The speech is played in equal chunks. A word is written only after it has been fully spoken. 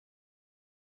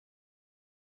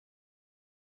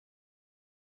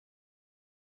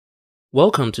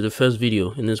Welcome to the first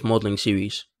video in this modeling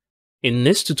series. In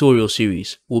this tutorial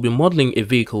series, we'll be modeling a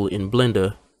vehicle in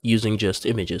Blender using just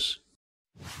images.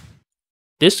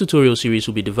 This tutorial series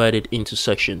will be divided into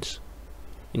sections.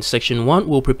 In section 1,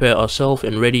 we'll prepare ourselves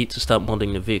and ready to start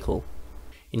modeling the vehicle.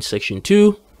 In section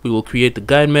 2, we will create the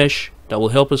guide mesh that will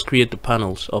help us create the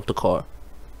panels of the car.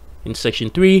 In section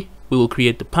 3, we will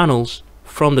create the panels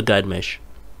from the guide mesh.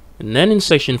 And then in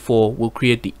section 4, we'll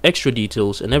create the extra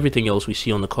details and everything else we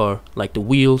see on the car, like the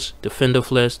wheels, the fender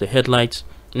flares, the headlights,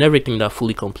 and everything that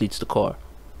fully completes the car.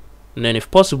 And then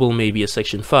if possible, maybe a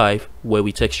section 5 where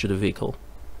we texture the vehicle.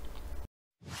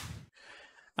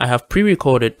 I have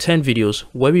pre-recorded 10 videos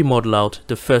where we model out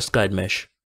the first guide mesh.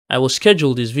 I will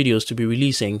schedule these videos to be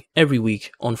releasing every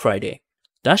week on Friday.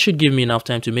 That should give me enough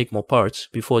time to make more parts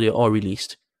before they're all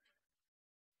released.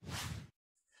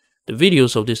 The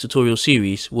videos of this tutorial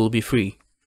series will be free,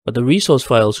 but the resource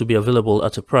files will be available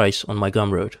at a price on my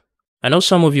Gumroad. I know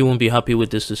some of you won't be happy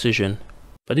with this decision,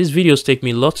 but these videos take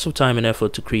me lots of time and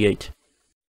effort to create.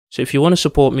 So if you want to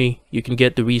support me, you can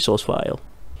get the resource file.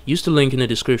 Use the link in the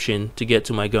description to get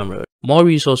to my Gumroad. More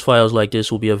resource files like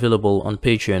this will be available on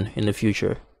Patreon in the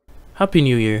future. Happy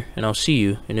New Year, and I'll see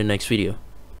you in the next video.